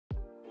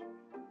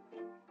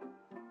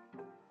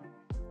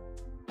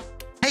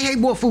Hey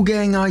Waffle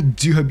Gang, I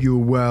do hope you're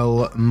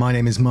well. My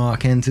name is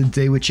Mark and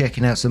today we're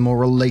checking out some more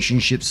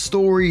relationship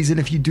stories, and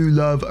if you do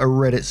love a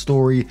Reddit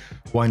story,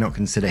 why not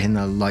consider hitting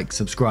that like,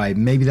 subscribe,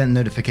 maybe that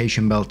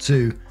notification bell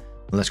too.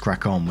 Well, let's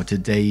crack on with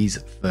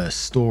today's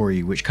first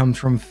story, which comes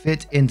from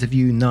Fit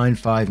Interview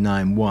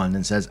 9591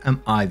 and says,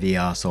 am I the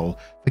arsehole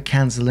for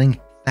cancelling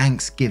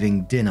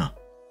Thanksgiving dinner?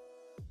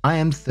 I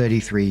am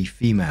 33,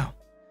 female.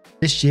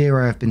 This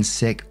year I have been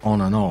sick on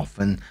and off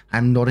and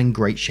I'm not in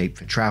great shape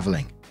for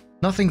travelling.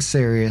 Nothing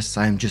serious,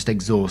 I am just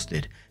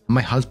exhausted, and my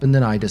husband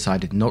and I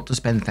decided not to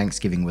spend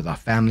Thanksgiving with our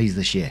families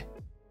this year.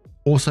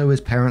 Also, his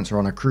parents are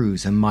on a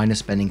cruise and mine is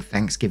spending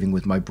Thanksgiving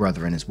with my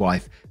brother and his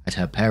wife at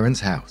her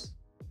parents' house.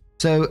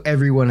 So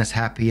everyone is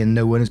happy and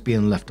no one is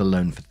being left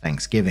alone for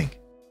Thanksgiving.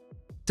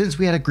 Since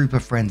we had a group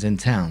of friends in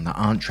town that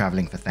aren't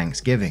travelling for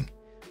Thanksgiving,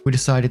 we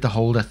decided to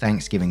hold a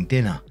Thanksgiving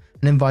dinner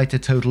and invite a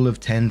total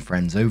of 10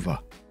 friends over.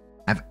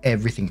 I have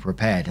everything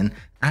prepared and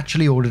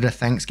actually ordered a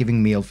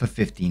Thanksgiving meal for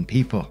 15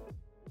 people.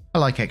 I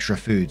like extra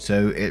food,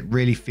 so it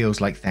really feels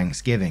like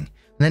Thanksgiving,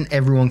 and then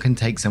everyone can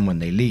take some when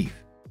they leave.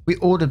 We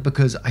ordered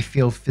because I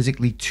feel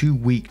physically too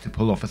weak to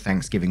pull off a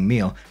Thanksgiving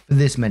meal for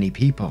this many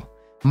people,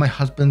 and my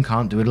husband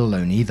can't do it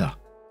alone either.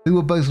 We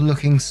were both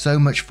looking so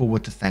much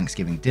forward to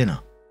Thanksgiving dinner.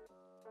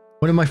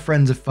 One of my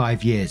friends of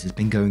 5 years has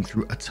been going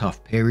through a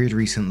tough period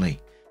recently,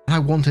 and I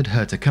wanted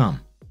her to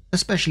come,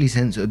 especially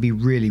since it would be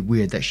really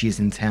weird that she is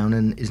in town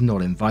and is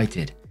not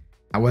invited.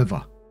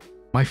 However,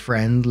 my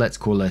friend, let's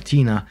call her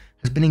Tina,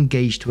 has been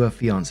engaged to her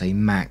fiancé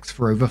Max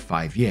for over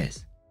 5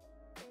 years,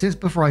 since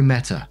before I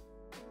met her.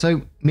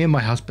 So me and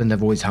my husband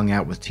have always hung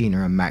out with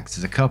Tina and Max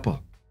as a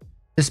couple.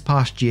 This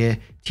past year,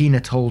 Tina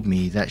told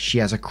me that she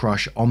has a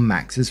crush on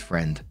Max's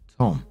friend,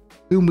 Tom,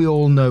 whom we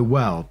all know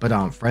well but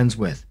aren't friends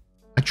with.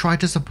 I tried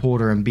to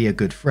support her and be a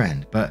good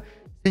friend, but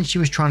since she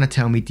was trying to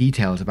tell me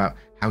details about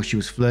how she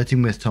was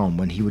flirting with Tom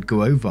when he would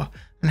go over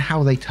and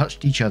how they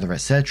touched each other,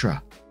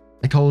 etc.,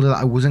 I told her that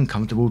I wasn't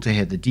comfortable to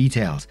hear the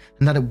details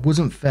and that it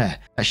wasn't fair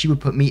that she would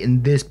put me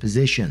in this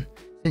position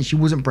since she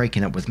wasn't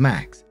breaking up with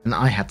Max and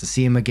I had to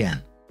see him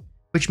again,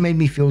 which made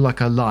me feel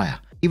like a liar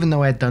even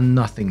though I had done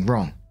nothing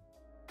wrong.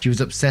 She was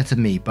upset at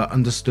me but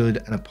understood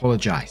and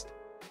apologized.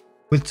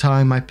 With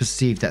time, I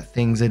perceived that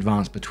things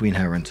advanced between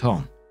her and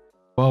Tom,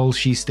 while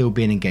she's still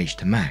being engaged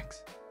to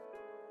Max.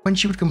 When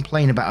she would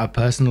complain about her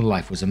personal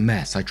life was a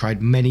mess, I tried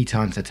many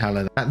times to tell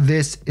her that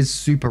this is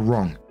super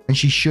wrong and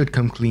she should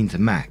come clean to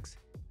Max,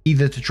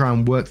 either to try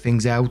and work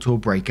things out or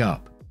break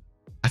up.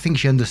 I think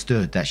she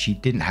understood that she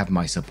didn't have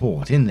my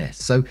support in this,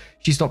 so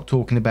she stopped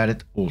talking about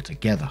it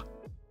altogether.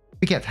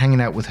 We kept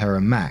hanging out with her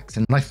and Max,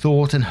 and I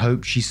thought and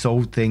hoped she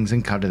solved things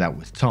and cut it out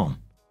with Tom.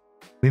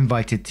 We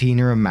invited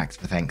Tina and Max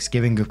for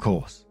Thanksgiving, of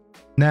course.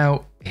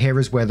 Now, here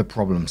is where the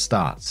problem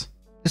starts.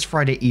 This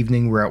Friday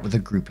evening we're out with a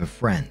group of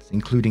friends,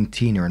 including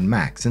Tina and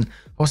Max, and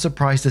I was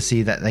surprised to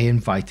see that they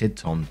invited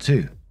Tom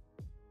too.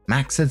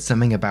 Max said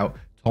something about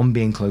Tom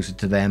being closer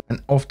to them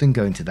and often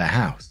going to their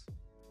house.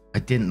 I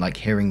didn't like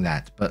hearing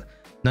that, but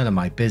none of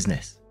my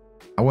business.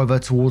 However,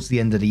 towards the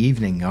end of the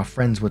evening, our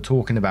friends were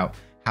talking about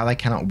how they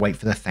cannot wait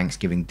for the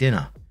Thanksgiving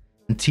dinner,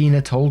 and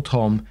Tina told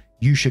Tom,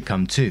 you should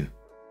come too.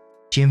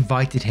 She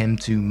invited him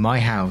to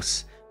my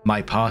house,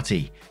 my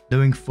party,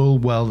 knowing full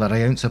well that I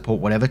don't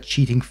support whatever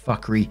cheating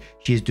fuckery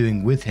she is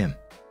doing with him.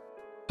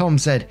 Tom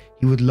said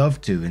he would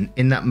love to, and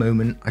in that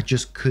moment I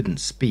just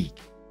couldn't speak.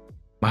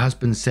 My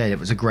husband said it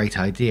was a great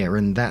idea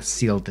and that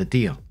sealed the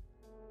deal.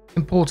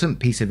 Important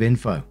piece of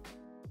info.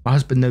 My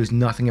husband knows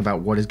nothing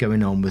about what is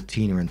going on with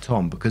Tina and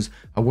Tom because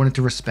I wanted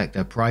to respect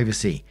their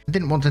privacy. I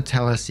didn't want to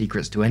tell her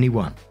secrets to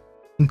anyone,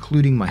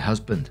 including my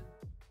husband.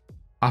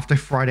 After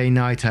Friday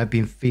night I had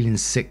been feeling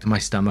sick to my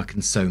stomach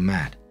and so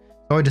mad,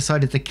 so I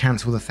decided to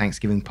cancel the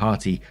Thanksgiving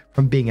party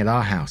from being at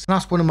our house and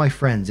asked one of my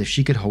friends if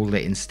she could hold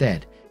it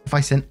instead if I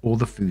sent all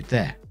the food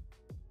there.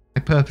 I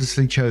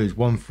purposely chose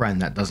one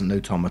friend that doesn't know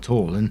Tom at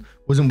all and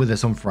wasn't with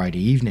us on Friday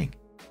evening.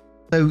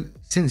 So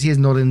since he is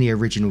not in the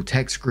original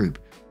text group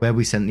where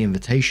we sent the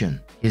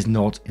invitation, he is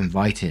not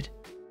invited.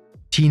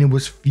 Tina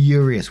was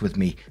furious with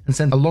me and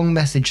sent a long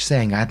message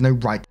saying I had no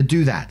right to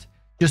do that,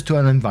 just to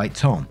uninvite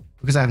Tom,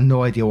 because I have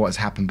no idea what has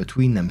happened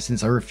between them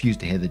since I refused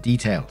to hear the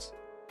details.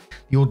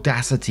 The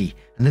audacity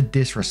and the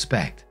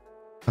disrespect.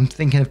 I'm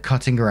thinking of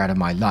cutting her out of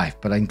my life,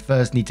 but I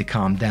first need to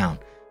calm down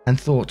and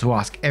thought to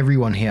ask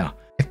everyone here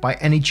if by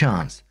any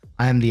chance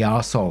I am the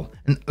arsehole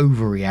and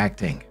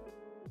overreacting.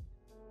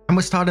 And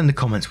we're starting the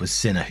comments with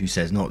Sinner, who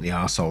says, not the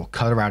arsehole,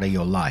 cut her out of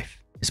your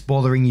life. It's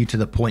bothering you to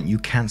the point you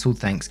cancelled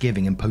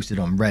Thanksgiving and posted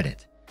on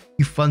Reddit.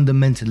 You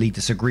fundamentally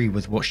disagree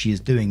with what she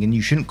is doing and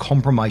you shouldn't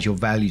compromise your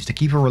values to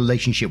keep a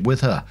relationship with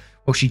her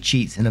while she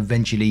cheats and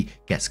eventually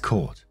gets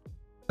caught.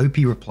 OP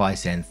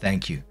replies saying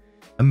thank you.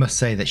 I must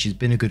say that she's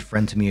been a good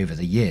friend to me over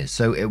the years,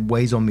 so it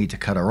weighs on me to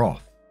cut her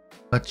off.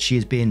 But she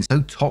is being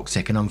so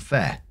toxic and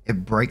unfair,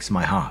 it breaks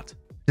my heart.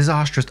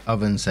 Disastrous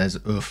Oven says,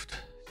 oofed,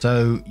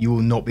 so you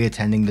will not be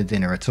attending the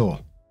dinner at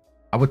all.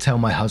 I would tell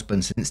my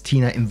husband since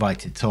Tina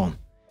invited Tom.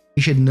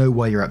 He should know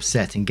why you're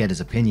upset and get his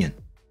opinion.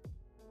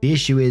 The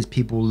issue is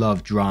people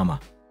love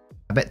drama.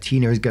 I bet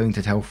Tina is going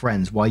to tell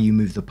friends why you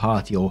moved the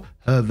party, or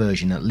her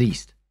version at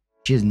least.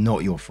 She is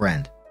not your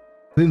friend.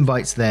 Who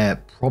invites their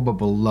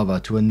probable lover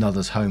to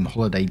another's home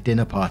holiday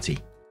dinner party?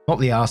 Not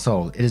the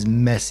arsehole, it is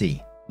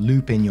messy.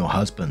 Loop in your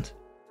husband.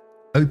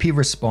 OP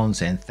responds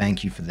saying,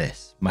 "Thank you for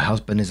this. My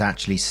husband is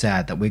actually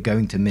sad that we're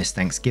going to miss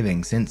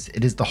Thanksgiving since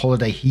it is the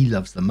holiday he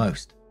loves the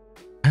most.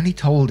 I only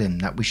told him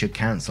that we should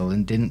cancel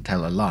and didn't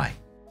tell a lie.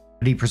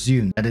 But he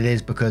presumed that it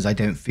is because I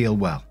don't feel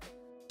well.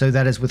 So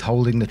that is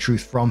withholding the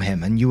truth from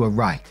him, and you are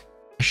right.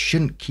 I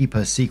shouldn't keep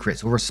her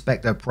secrets or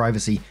respect her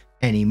privacy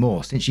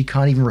anymore since she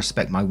can't even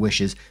respect my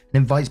wishes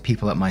and invites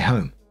people at my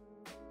home.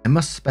 I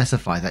must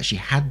specify that she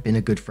had been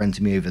a good friend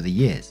to me over the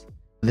years.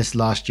 But this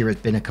last year has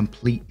been a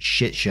complete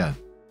shit show.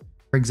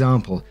 For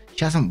example,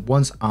 she hasn't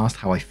once asked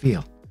how I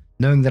feel,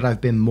 knowing that I've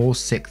been more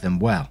sick than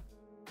well.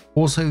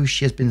 Also,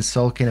 she has been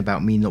sulking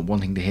about me not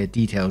wanting to hear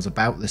details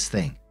about this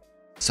thing.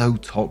 So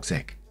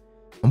toxic.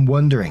 I'm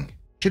wondering,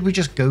 should we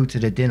just go to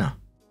the dinner?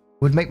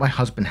 It would make my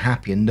husband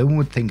happy and no one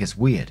would think it's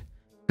weird,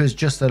 because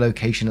just the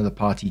location of the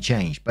party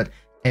changed, but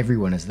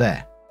everyone is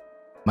there.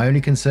 My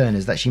only concern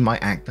is that she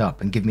might act up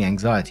and give me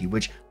anxiety,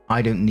 which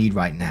I don't need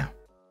right now."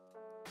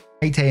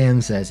 8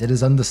 AM says, "It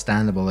is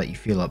understandable that you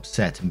feel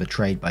upset and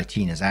betrayed by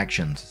Tina's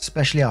actions,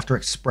 especially after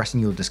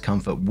expressing your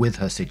discomfort with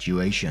her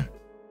situation."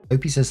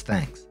 OP says,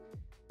 "Thanks.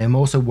 I am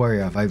also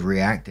worried I've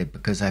overreacted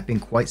because I've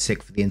been quite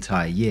sick for the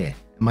entire year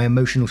and my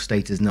emotional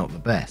state is not the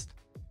best.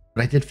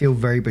 But I did feel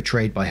very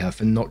betrayed by her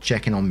for not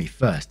checking on me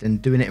first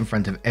and doing it in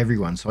front of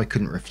everyone, so I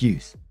couldn't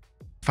refuse.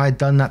 If I had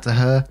done that to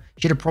her,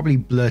 she'd have probably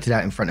blurted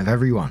out in front of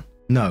everyone,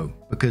 'No,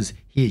 because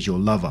he is your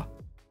lover.'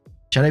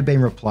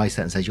 Shadowbane replies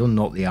that and says, 'You're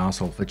not the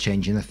asshole for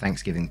changing the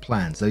Thanksgiving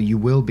plans, though you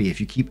will be if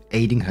you keep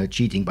aiding her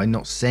cheating by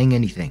not saying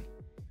anything.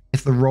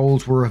 If the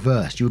roles were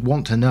reversed, you would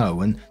want to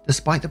know, and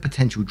despite the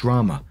potential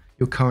drama,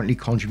 you're currently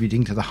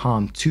contributing to the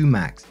harm to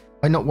Max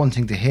by not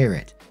wanting to hear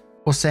it,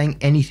 or saying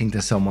anything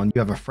to someone you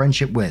have a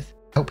friendship with.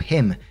 Help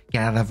him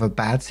get out of a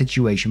bad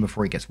situation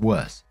before it gets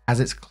worse, as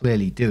it's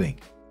clearly doing.'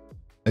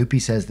 OP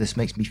says, 'This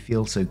makes me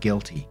feel so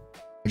guilty.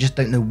 I just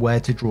don't know where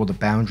to draw the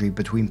boundary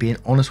between being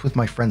honest with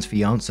my friend's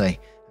fiance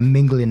and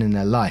mingling in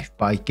their life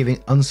by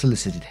giving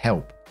unsolicited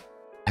help.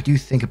 I do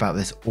think about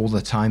this all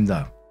the time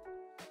though.'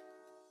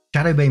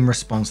 Shadowbane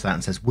responds to that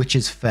and says, 'Which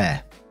is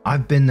fair.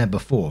 I've been there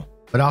before,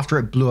 but after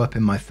it blew up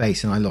in my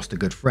face and I lost a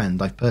good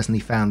friend, I've personally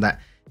found that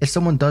if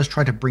someone does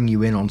try to bring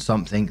you in on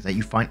something that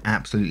you find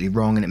absolutely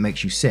wrong and it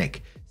makes you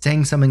sick,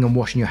 saying something and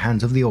washing your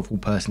hands of the awful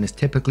person is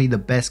typically the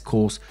best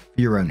course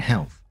for your own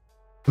health.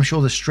 I'm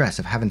sure the stress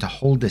of having to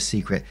hold this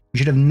secret you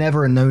should have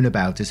never known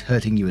about is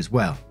hurting you as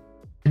well.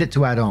 Did it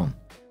to add on.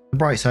 The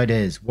bright side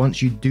is,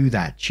 once you do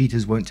that,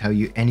 cheaters won't tell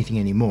you anything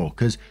anymore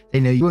because they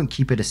know you won't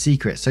keep it a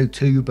secret, so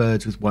 2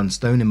 birds with 1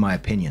 stone in my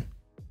opinion.'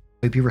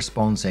 OP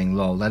responds saying,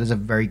 'Lol, that is a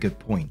very good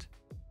point.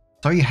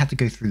 Sorry you had to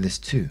go through this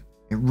too.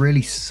 It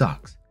really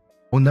sucks.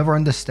 I'll never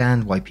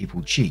understand why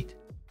people cheat.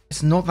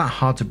 It's not that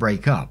hard to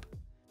break up.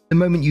 The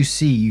moment you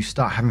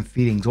start having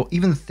feelings or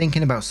even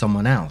thinking about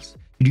someone else,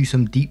 you do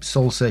some deep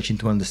soul searching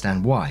to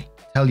understand why,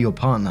 tell your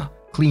partner,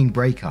 clean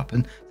breakup,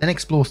 and then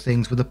explore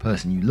things with the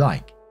person you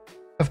like.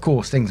 Of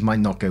course, things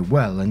might not go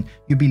well and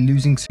you'll be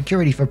losing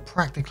security for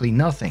practically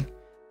nothing,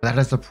 but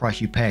that is the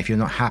price you pay if you're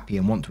not happy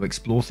and want to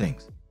explore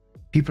things.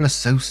 People are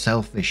so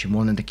selfish in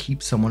wanting to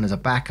keep someone as a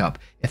backup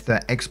if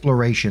their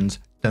explorations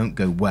don't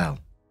go well.'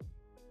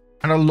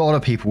 And a lot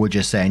of people were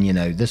just saying,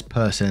 this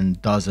person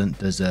doesn't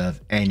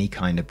deserve any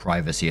kind of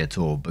privacy at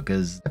all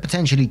because they're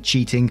potentially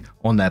cheating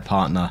on their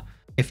partner,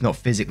 if not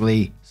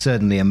physically,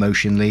 certainly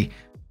emotionally.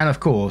 And of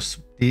course,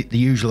 the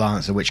usual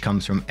answer which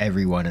comes from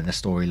everyone in a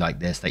story like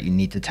this, that you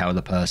need to tell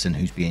the person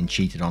who's being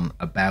cheated on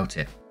about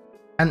it.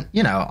 And,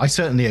 I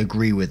certainly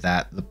agree with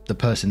that. The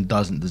person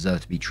doesn't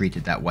deserve to be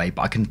treated that way,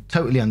 but I can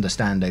totally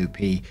understand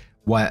OP,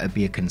 why it would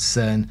be a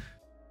concern,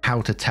 how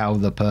to tell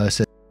the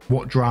person,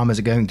 what dramas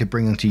are going to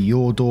bring onto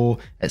your door,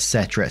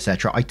 etc,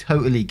 etc. I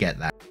totally get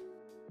that.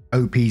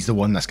 OP's the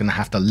one that's going to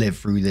have to live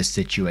through this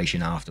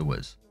situation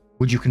afterwards.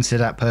 Would you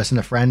consider that person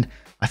a friend?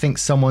 I think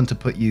someone to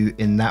put you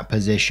in that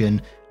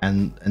position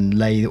and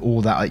lay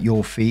all that at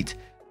your feet,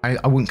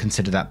 I wouldn't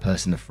consider that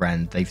person a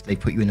friend. They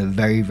put you in a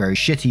very, very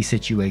shitty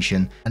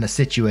situation, and a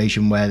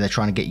situation where they're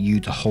trying to get you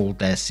to hold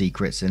their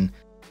secrets, and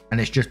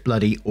it's just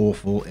bloody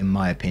awful in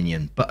my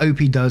opinion. But OP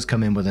does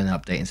come in with an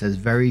update and says,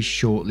 very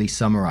shortly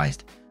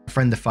summarized. A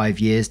friend of 5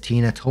 years,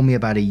 Tina, told me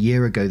about a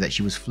year ago that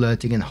she was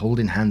flirting and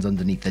holding hands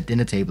underneath the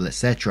dinner table,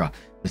 etc.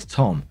 with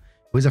Tom,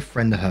 who is a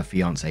friend of her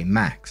fiance,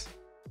 Max.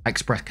 I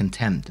expressed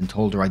contempt and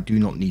told her I do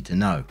not need to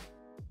know.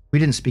 We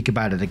didn't speak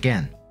about it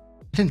again.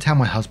 I didn't tell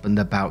my husband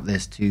about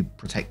this to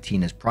protect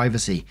Tina's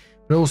privacy,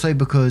 but also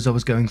because I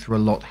was going through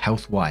a lot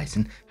health-wise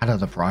and had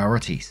other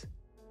priorities.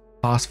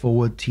 Fast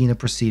forward, Tina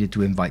proceeded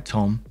to invite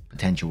Tom,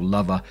 potential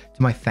lover,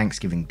 to my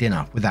Thanksgiving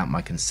dinner without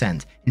my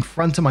consent, in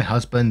front of my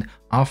husband,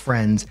 our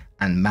friends,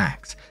 and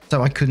Max,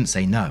 so I couldn't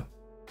say no.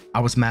 I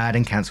was mad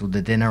and cancelled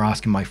the dinner,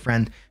 asking my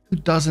friend, who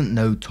doesn't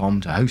know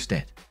Tom, to host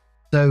it,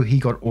 so he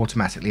got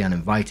automatically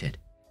uninvited.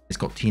 This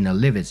got Tina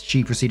livid.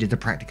 She proceeded to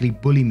practically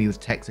bully me with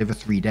texts over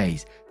 3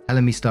 days,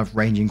 telling me stuff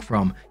ranging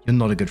from, "You're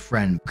not a good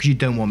friend because you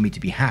don't want me to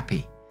be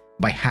happy."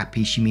 By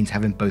happy, she means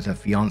having both her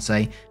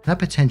fiance and her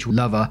potential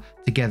lover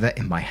together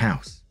in my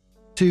house.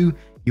 2,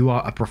 "You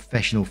are a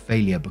professional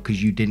failure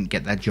because you didn't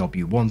get that job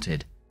you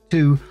wanted."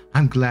 2,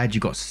 "I'm glad you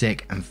got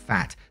sick and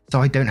fat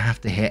so I don't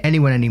have to hear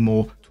anyone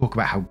anymore talk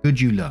about how good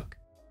you look."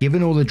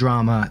 Given all the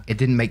drama, it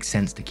didn't make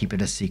sense to keep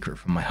it a secret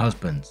from my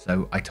husband,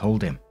 so I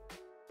told him.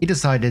 He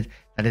decided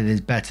that it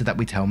is better that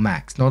we tell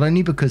Max, not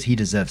only because he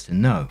deserves to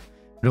know,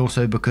 but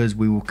also because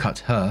we will cut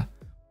her,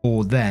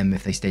 or them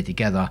if they stay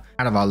together,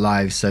 out of our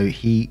lives, so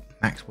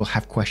Max will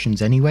have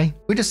questions anyway.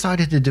 We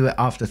decided to do it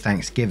after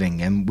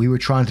Thanksgiving, and we were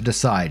trying to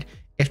decide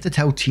if to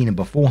tell Tina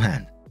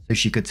beforehand, so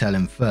she could tell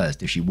him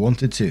first if she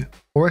wanted to,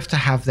 or if to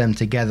have them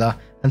together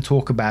and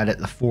talk about it,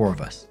 the 4 of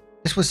us.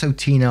 This was so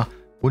Tina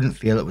wouldn't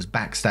feel it was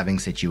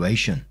backstabbing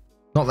situation.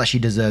 Not that she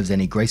deserves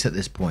any grace at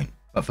this point,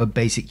 but for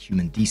basic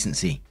human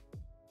decency.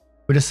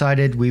 We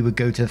decided we would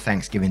go to the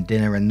Thanksgiving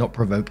dinner and not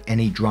provoke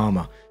any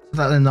drama so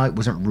that the night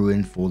wasn't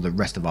ruined for the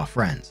rest of our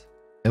friends.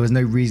 There was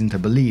no reason to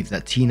believe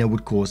that Tina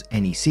would cause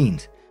any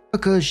scenes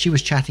because she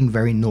was chatting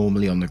very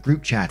normally on the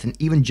group chat and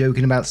even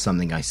joking about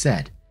something I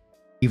said,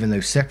 even though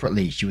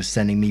separately she was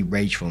sending me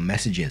rageful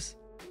messages.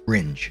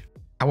 Cringe.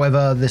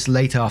 However, this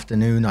late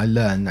afternoon I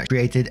learned that she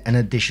created an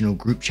additional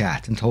group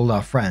chat and told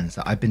our friends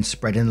that I'd been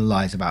spreading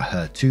lies about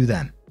her to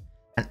them,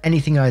 and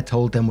anything I had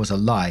told them was a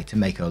lie to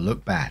make her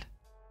look bad.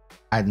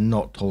 I had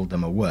not told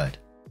them a word.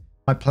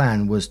 My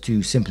plan was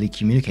to simply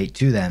communicate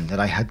to them that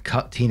I had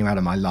cut Tina out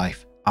of my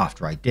life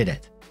after I did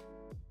it,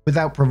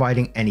 without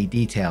providing any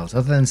details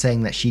other than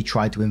saying that she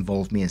tried to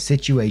involve me in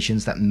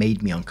situations that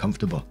made me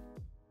uncomfortable.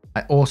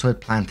 I also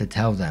had planned to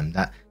tell them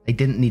that they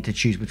didn't need to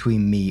choose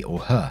between me or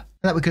her,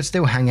 and that we could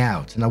still hang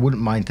out and I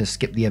wouldn't mind to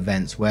skip the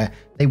events where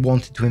they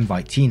wanted to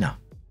invite Tina.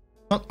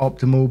 Not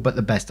optimal, but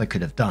the best I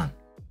could have done.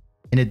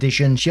 In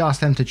addition, she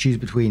asked them to choose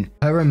between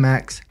her and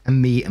Max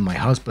and me and my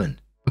husband,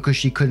 because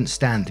she couldn't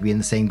stand to be in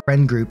the same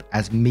friend group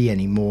as me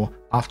anymore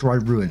after I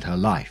ruined her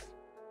life.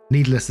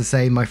 Needless to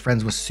say, my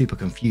friends were super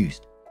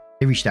confused.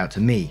 They reached out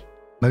to me.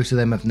 Most of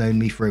them have known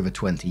me for over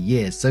 20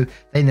 years, so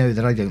they know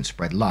that I don't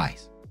spread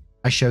lies.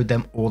 I showed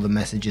them all the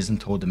messages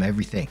and told them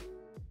everything.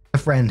 A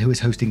friend who is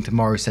hosting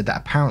tomorrow said that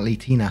apparently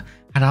Tina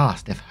had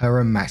asked if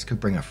her and Max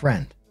could bring a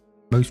friend,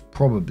 most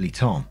probably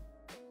Tom.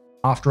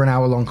 After an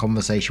hour-long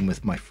conversation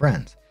with my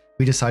friends,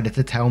 we decided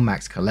to tell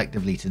Max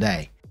collectively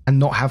today and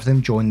not have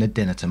them join the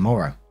dinner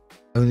tomorrow.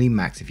 Only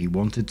Max if he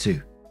wanted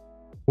to.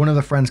 One of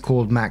the friends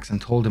called Max and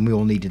told him we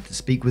all needed to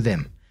speak with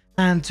him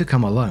and to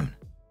come alone.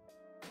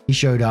 He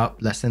showed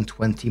up less than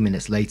 20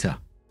 minutes later,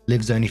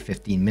 lives only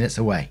 15 minutes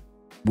away,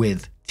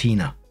 with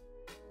Tina.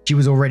 She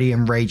was already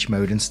in rage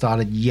mode and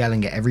started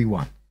yelling at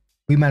everyone.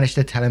 We managed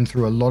to tell him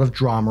through a lot of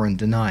drama and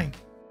denying.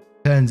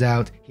 Turns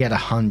out he had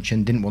a hunch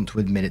and didn't want to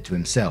admit it to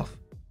himself.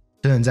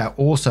 Turns out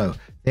also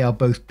they are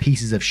both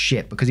pieces of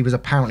shit because he was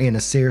apparently in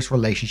a serious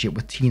relationship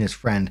with Tina's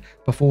friend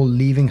before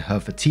leaving her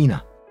for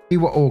Tina. We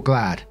were all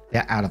glad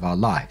they're out of our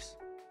lives.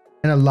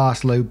 In a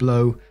last low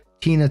blow,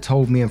 Tina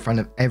told me in front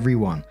of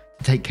everyone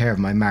to take care of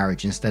my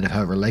marriage instead of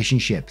her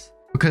relationships,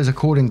 because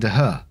according to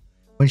her,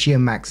 when she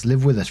and Max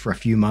lived with us for a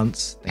few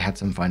months, they had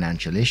some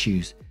financial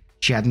issues.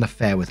 She had an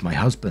affair with my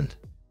husband.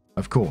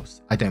 Of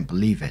course, I don't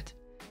believe it,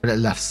 but it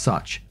left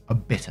such a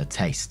bitter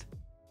taste.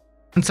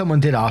 And someone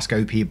did ask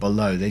OP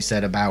below, they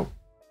said about,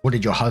 what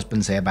did your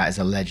husband say about his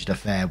alleged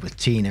affair with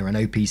Tina? And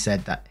OP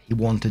said that he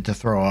wanted to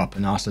throw up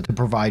and asked her to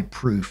provide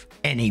proof,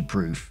 any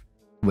proof,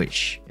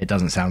 which it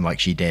doesn't sound like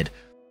she did.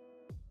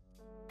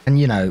 And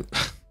you know,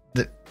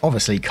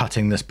 obviously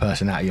cutting this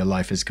person out of your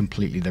life is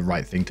completely the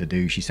right thing to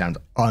do. She sounds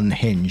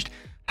unhinged.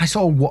 It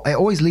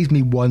always leaves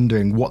me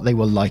wondering what they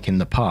were like in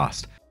the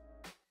past.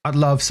 I'd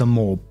love some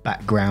more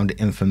background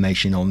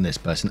information on this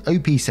person.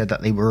 OP said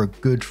that they were a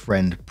good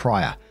friend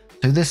prior.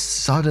 So this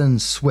sudden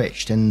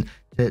switch and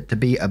to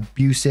be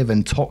abusive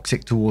and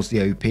toxic towards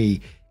the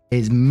OP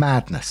is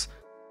madness.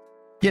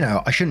 You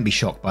know, I shouldn't be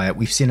shocked by it.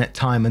 We've seen it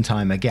time and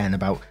time again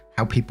about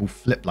how people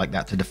flip like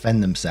that to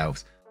defend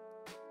themselves.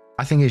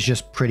 I think it's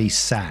just pretty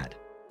sad.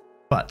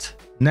 But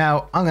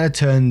now I'm going to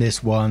turn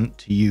this one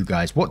to you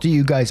guys. What do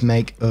you guys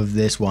make of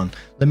this one?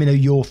 Let me know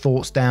your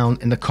thoughts down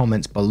in the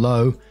comments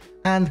below.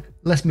 And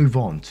let's move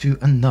on to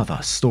another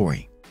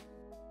story.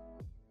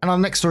 And our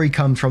next story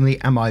comes from the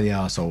Am I the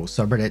Arsehole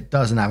subreddit.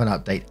 Doesn't have an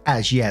update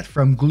as yet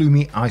from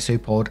Gloomy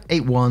Isopod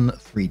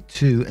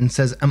 8132 and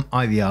says, am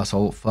I the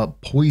arsehole for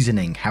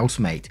poisoning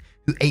housemate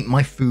who ate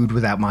my food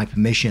without my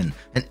permission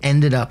and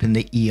ended up in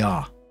the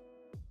ER?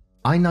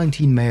 I,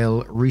 19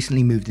 male,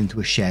 recently moved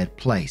into a shared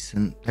place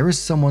and there is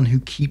someone who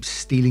keeps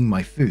stealing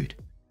my food.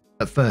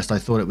 At first I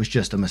thought it was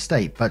just a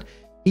mistake, but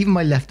even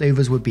my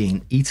leftovers were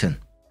being eaten.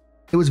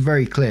 It was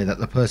very clear that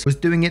the person was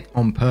doing it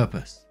on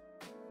purpose.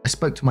 I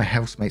spoke to my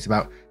housemates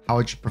about how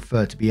I'd just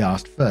prefer to be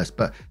asked first,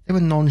 but they were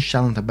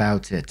nonchalant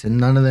about it and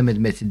none of them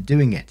admitted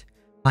doing it.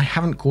 I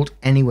haven't caught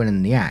anyone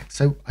in the act,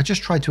 so I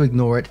just tried to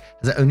ignore it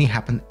as it only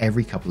happened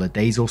every couple of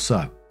days or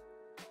so.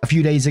 A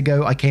few days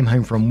ago, I came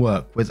home from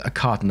work with a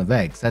carton of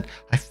eggs that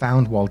I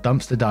found while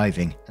dumpster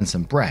diving and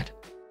some bread.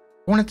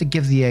 I wanted to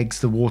give the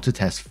eggs the water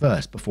test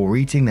first before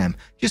eating them,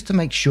 just to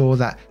make sure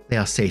that they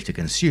are safe to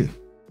consume,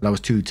 but I was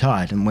too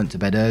tired and went to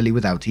bed early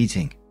without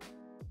eating.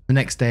 The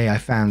next day, I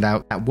found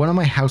out that one of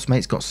my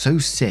housemates got so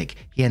sick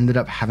he ended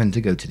up having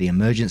to go to the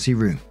emergency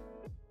room.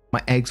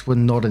 My eggs were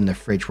not in the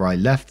fridge where I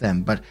left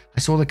them, but I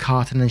saw the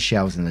carton and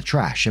shells in the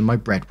trash and my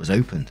bread was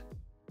opened.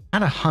 I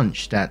had a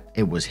hunch that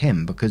it was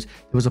him because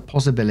there was a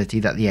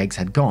possibility that the eggs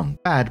had gone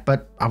bad,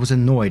 but I was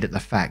annoyed at the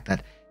fact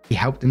that he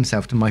helped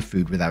himself to my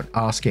food without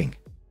asking.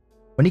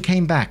 When he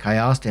came back, I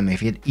asked him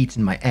if he had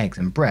eaten my eggs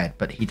and bread,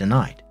 but he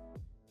denied.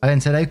 I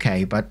then said,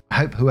 okay, but I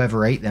hope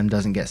whoever ate them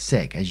doesn't get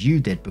sick, as you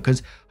did,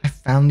 because I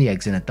found the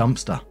eggs in a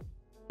dumpster.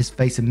 His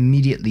face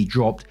immediately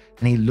dropped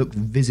and he looked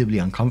visibly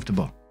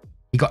uncomfortable.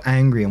 He got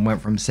angry and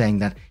went from saying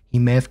that he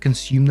may have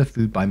consumed the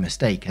food by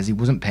mistake as he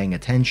wasn't paying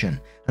attention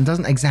and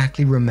doesn't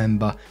exactly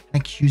remember,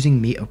 and accusing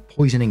me of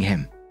poisoning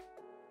him.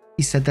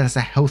 He said that it's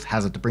a health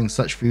hazard to bring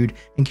such food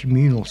in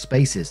communal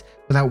spaces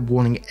without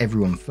warning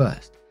everyone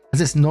first,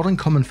 as it's not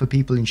uncommon for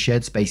people in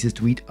shared spaces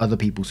to eat other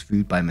people's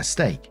food by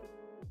mistake.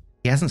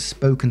 He hasn't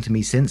spoken to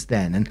me since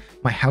then, and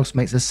my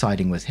housemates are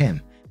siding with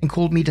him and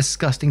called me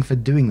disgusting for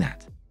doing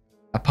that.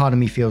 A part of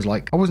me feels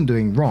like I wasn't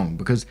doing wrong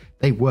because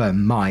they were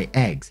my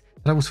eggs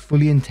that I was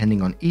fully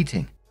intending on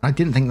eating. I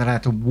didn't think that I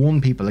had to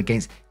warn people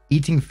against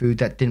eating food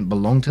that didn't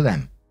belong to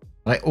them.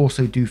 But I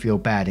also do feel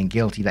bad and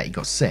guilty that he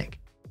got sick.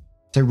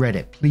 So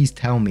Reddit, please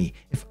tell me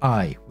if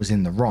I was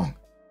in the wrong.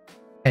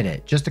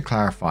 Edit, just to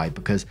clarify,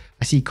 because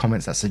I see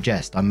comments that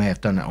suggest I may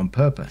have done it on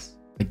purpose.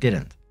 I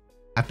didn't.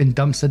 I've been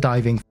dumpster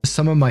diving for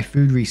some of my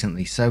food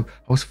recently, so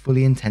I was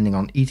fully intending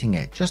on eating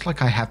it, just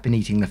like I have been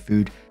eating the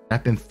food that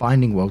I've been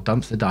finding while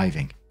dumpster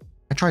diving.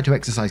 I tried to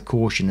exercise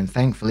caution and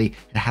thankfully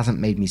it hasn't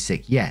made me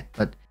sick yet,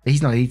 but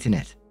he's not eating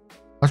it.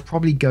 I was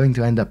probably going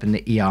to end up in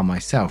the ER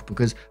myself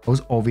because I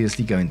was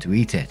obviously going to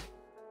eat it.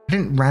 I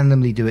didn't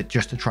randomly do it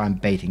just to try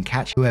and bait and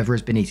catch whoever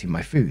has been eating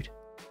my food.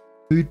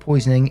 Food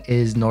poisoning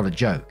is not a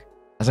joke.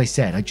 As I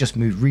said, I just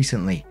moved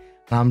recently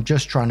and I'm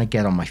just trying to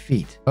get on my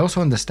feet. I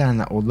also understand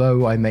that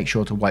although I make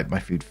sure to wipe my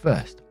food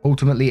first,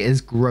 ultimately it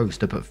is gross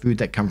to put food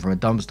that come from a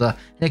dumpster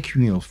in a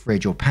communal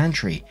fridge or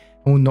pantry,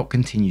 and will not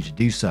continue to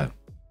do so.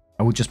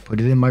 I will just put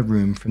it in my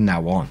room from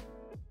now on.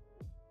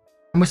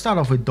 And we'll start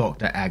off with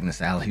Dr.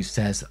 Agnes L, who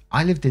says,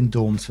 I lived in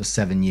dorms for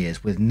 7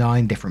 years with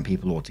 9 different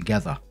people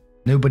altogether.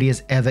 Nobody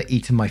has ever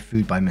eaten my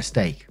food by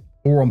mistake,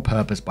 or on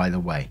purpose by the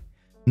way,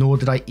 nor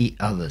did I eat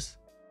others.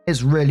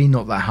 It's really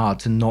not that hard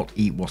to not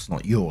eat what's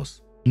not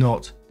yours,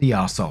 not the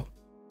arsehole.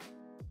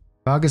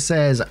 Vargas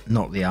says,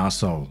 not the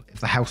arsehole. If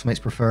the housemates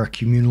prefer a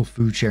communal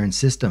food sharing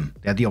system,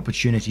 they had the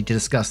opportunity to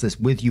discuss this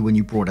with you when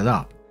you brought it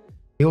up.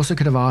 They also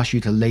could have asked you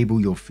to label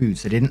your food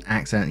so they didn't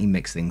accidentally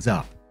mix things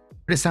up.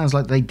 But it sounds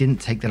like they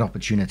didn't take that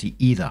opportunity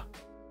either.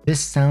 This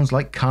sounds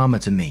like karma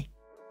to me.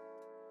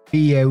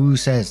 BAU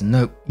says,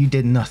 nope, you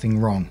did nothing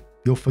wrong.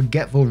 Your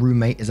forgetful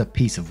roommate is a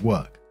piece of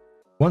work.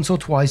 Once or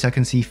twice I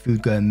can see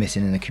food going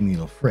missing in a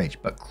communal fridge,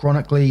 but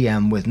chronically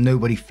and with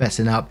nobody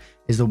fessing up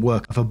is the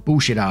work of a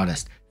bullshit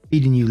artist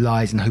feeding you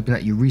lies and hoping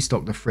that you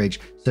restock the fridge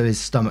so his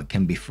stomach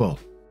can be full.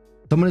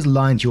 Someone is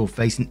lying to your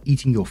face and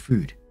eating your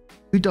food.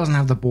 Who doesn't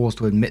have the balls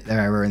to admit their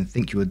error and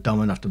think you are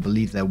dumb enough to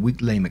believe their weak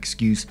lame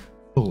excuse?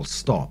 Full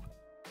stop.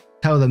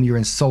 Tell them you're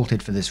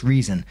insulted for this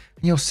reason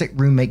and your sick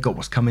roommate got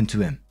what's coming to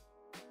him.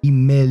 He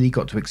merely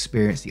got to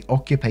experience the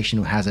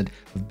occupational hazard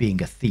of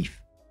being a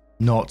thief,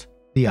 not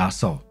the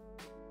arsehole.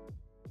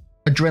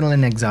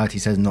 Adrenaline Anxiety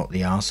says, not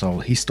the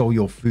arsehole. He stole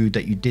your food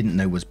that you didn't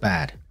know was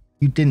bad.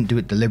 You didn't do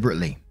it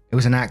deliberately. It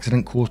was an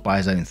accident caused by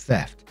his own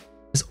theft.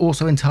 It's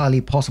also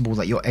entirely possible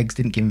that your eggs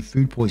didn't give him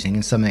food poisoning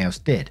and something else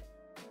did,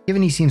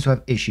 given he seems to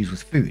have issues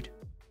with food.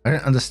 I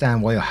don't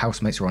understand why your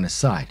housemates are on his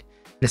side.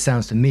 It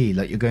sounds to me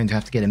like you're going to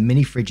have to get a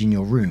mini fridge in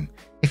your room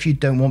if you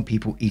don't want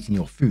people eating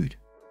your food,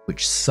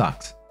 which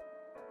sucks.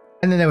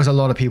 And then there was a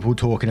lot of people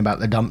talking about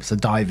the dumpster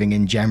diving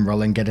in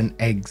general and getting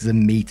eggs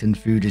and meat and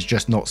food is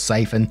just not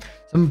safe, and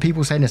some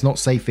people saying it's not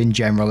safe in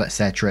general,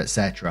 etc,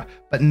 etc.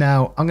 But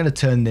now I'm going to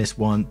turn this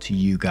one to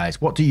you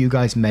guys. What do you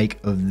guys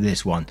make of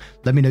this one?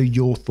 Let me know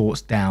your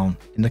thoughts down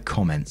in the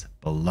comments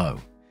below.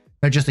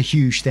 Now, just a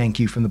huge thank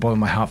you from the bottom of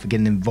my heart for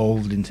getting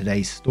involved in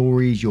today's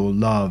stories. Your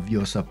love,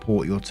 your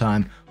support, your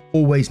time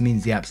always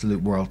means the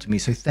absolute world to me.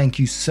 So thank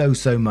you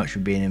so much for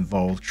being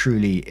involved.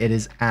 Truly, it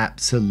is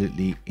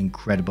absolutely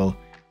incredible.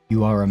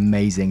 You are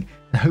amazing.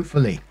 And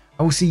hopefully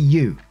I will see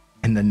you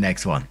in the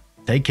next one.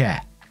 Take care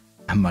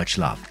and much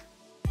love.